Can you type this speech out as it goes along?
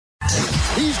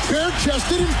He's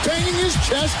bare-chested and banging his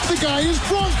chest. The guy is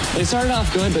drunk. They started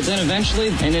off good, but then eventually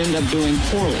they ended up doing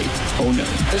poorly. Oh, no.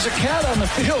 There's a cat on the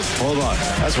field. Hold on.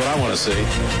 That's what I want to see.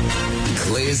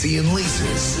 Clairsy and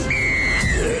Lisa's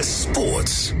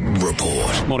Sports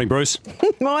Report. Morning, Bruce.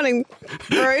 Morning,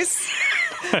 Bruce.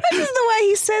 That's just the way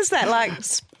he says that,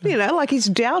 like he's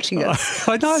doubting us.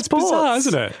 I know, it's bizarre,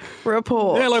 isn't it?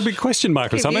 Report. Yeah, like a big question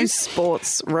mark or something.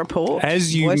 Sports report.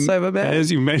 Voiceover man.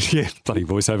 As you mentioned, bloody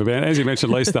voiceover man. As you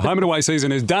mentioned, Lisa, the home and away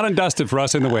season is done and dusted for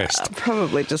us in the West.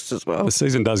 Probably just as well. The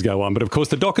season does go on, but of course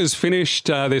the Dockers finished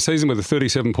their season with a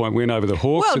 37-point win over the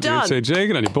Hawks well at done. the MCG.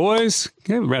 Good on you, boys.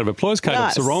 Yeah, round of applause.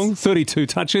 Caleb Sarong, 32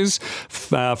 touches,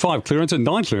 5 clearances,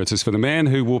 9 clearances for the man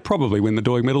who will probably win the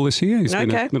Doig medal this year. He's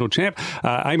been a medal champ.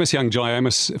 Young Jai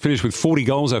Amos finished with 40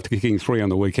 goals after kicking 3 on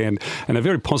the weekend, and a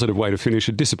very positive way to finish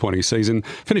a disappointing season,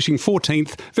 finishing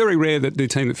 14th. Very rare that the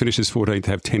team that finishes 14th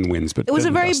have 10 wins. But it was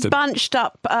a very bunched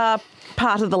up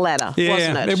part of the ladder,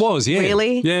 wasn't it? It was, yeah.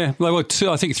 Really? Yeah. They were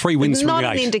 3 wins from the 8. Not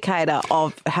an indicator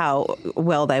of how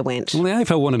well they went. Well, the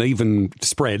AFL won an even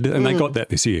spread, and they got that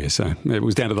this year, so it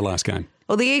was down to the last game.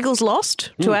 Well, the Eagles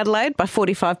lost to Adelaide by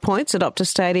 45 points at Optus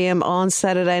Stadium on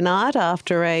Saturday night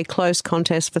after a close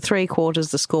contest for 3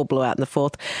 quarters. The score blew out in the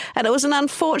 4th. And it was an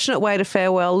unfortunate way to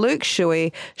farewell Luke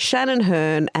Shuey, Shannon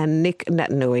Hearn and Nick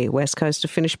Natanui. West Coast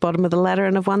have finished bottom of the ladder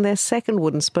and have won their second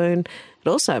wooden spoon. It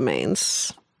also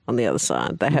means, on the other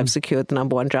side, they have secured the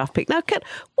number 1 draft pick. Now,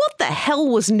 what the hell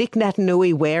was Nick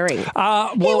Natanui wearing? He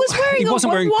was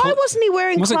wearing. Why wasn't he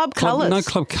wearing club colours? No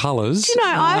club colours. Do you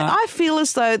know, I feel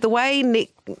as though the way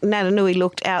Nick Natanui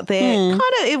looked out there,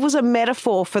 it was a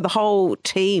metaphor for the whole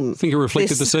team. Think it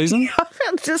reflected the season? I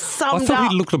thought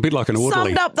he looked a bit like an orderly.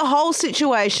 Summed up the whole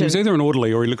situation. He was either an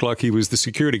orderly or he looked like he was the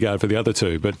security guard for the other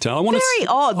two. But very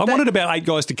odd. I wanted about 8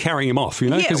 guys to carry him off,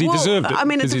 because he deserved it. I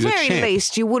mean, at the very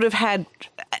least, you would have had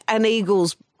an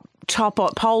Eagles top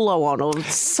polo on or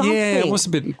something. Yeah, it was a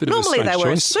bit of Normally a strange they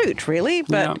wear choice. a suit, really,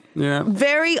 but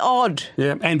very odd.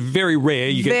 Yeah, and very rare.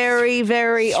 You get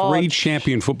very odd. 3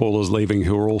 champion footballers leaving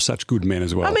who are all such good men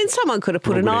as well. I mean, someone could have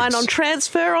put an iron-on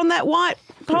transfer on that white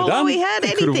polo we had.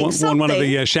 Anything, could have worn one of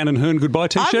the Shannon Hearn goodbye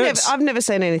T-shirts. I've never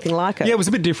seen anything like it. Yeah, it was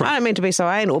a bit different. I don't mean to be so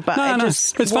anal, but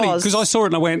it's funny because I saw it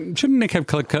and I went, shouldn't Nick have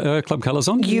club colours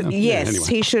on? Yes, anyway.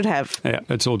 he should have. Yeah,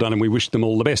 it's all done and we wish them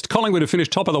all the best. Collingwood have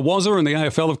finished top of the Wazza in the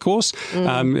AFL, of course.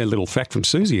 A little fact from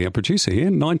Susie, our producer here.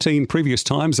 19 previous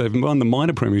times they've won the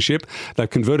minor premiership. They've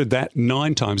converted that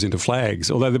 9 times into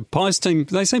flags. Although the Pies team,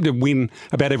 they seem to win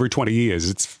about every 20 years.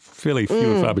 It's fairly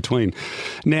few and far between.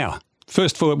 Now,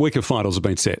 first week of finals have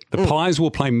been set. The Pies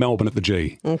will play Melbourne at the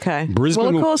G. Okay.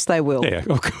 Brisbane of course they will. Yeah,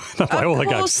 of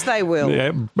course they will.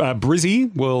 Yeah,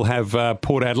 Brizzy will have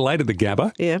Port Adelaide at the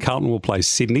Gabba. Yeah. Carlton will play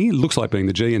Sydney. Looks like being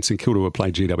the G, and St Kilda will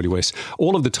play GWS.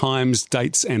 All of the times,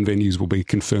 dates and venues will be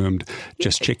confirmed.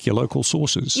 Just check your local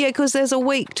sources. Yeah, because there's a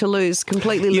week to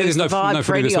completely lose the vibe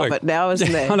for any of it now,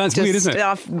 isn't there? I know, it's weird, isn't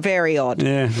it? Very odd.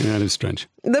 Yeah, it is strange.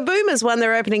 The Boomers won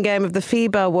their opening game of the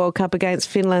FIBA World Cup against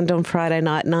Finland on Friday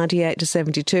night,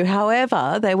 98-72.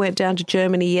 However, they went down to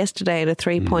Germany yesterday in a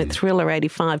 3-point thriller,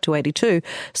 85-82.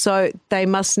 So they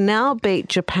must now beat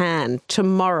Japan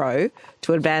tomorrow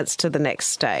to advance to the next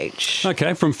stage.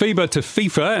 Okay, from FIBA to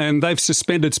FIFA, and they've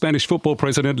suspended Spanish football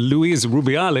president Luis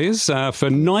Rubiales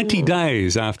for 90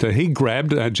 days after he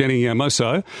grabbed Jenny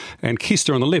Hermoso and kissed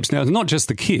her on the lips. Now, it's not just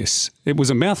the kiss, it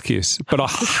was a mouth kiss, but I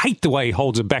hate the way he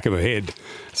holds the back of her head.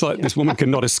 It's like this woman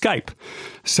cannot escape.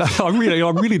 So I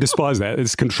really despise that.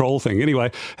 It's a control thing.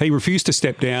 Anyway, he refused to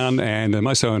step down, and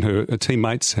Hermoso and her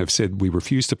teammates have said, we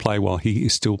refuse to play while he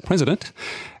is still president.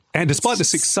 And despite the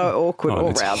so awkward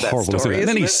all round that story, and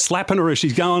then he's slapping her as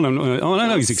she's going. And I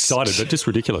know he's excited, but just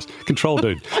ridiculous. Control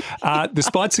dude.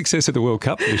 Despite success at the World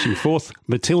Cup, finishing 4th,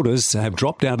 Matildas have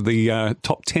dropped out of the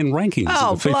top 10 rankings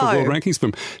of the FIFA World Rankings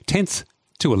from 10th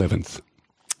to 11th.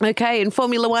 Okay, in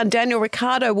Formula One, Daniel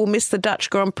Ricciardo will miss the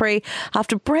Dutch Grand Prix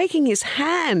after breaking his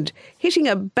hand, hitting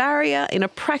a barrier in a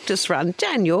practice run.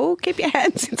 Daniel, keep your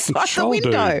hands inside the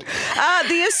window.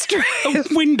 The Australian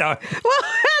window. Well,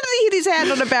 how did he hit his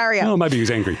hand on a barrier? Oh, maybe he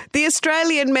was angry. The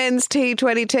Australian men's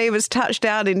T20 team has touched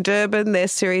down in Durban. Their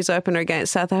series opener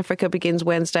against South Africa begins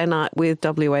Wednesday night with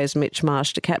WA's Mitch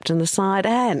Marsh to captain the side.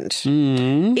 And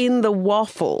in the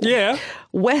waffle,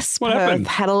 West Perth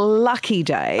had a lucky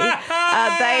day.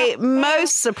 They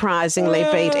most surprisingly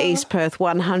beat East Perth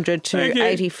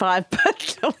 100-85.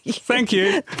 Thank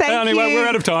you. Anyway, we're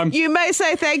out of time. You may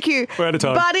say thank you. We're out of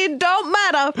time. But it don't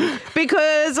matter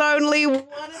because only one of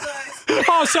those...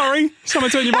 Oh, sorry. Someone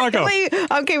turned your mic off.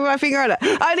 I'm keeping my finger on it.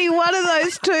 Only one of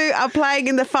those two are playing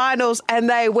in the finals and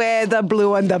they wear the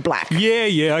blue and the black.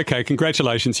 Yeah, okay.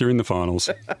 Congratulations. You're in the finals.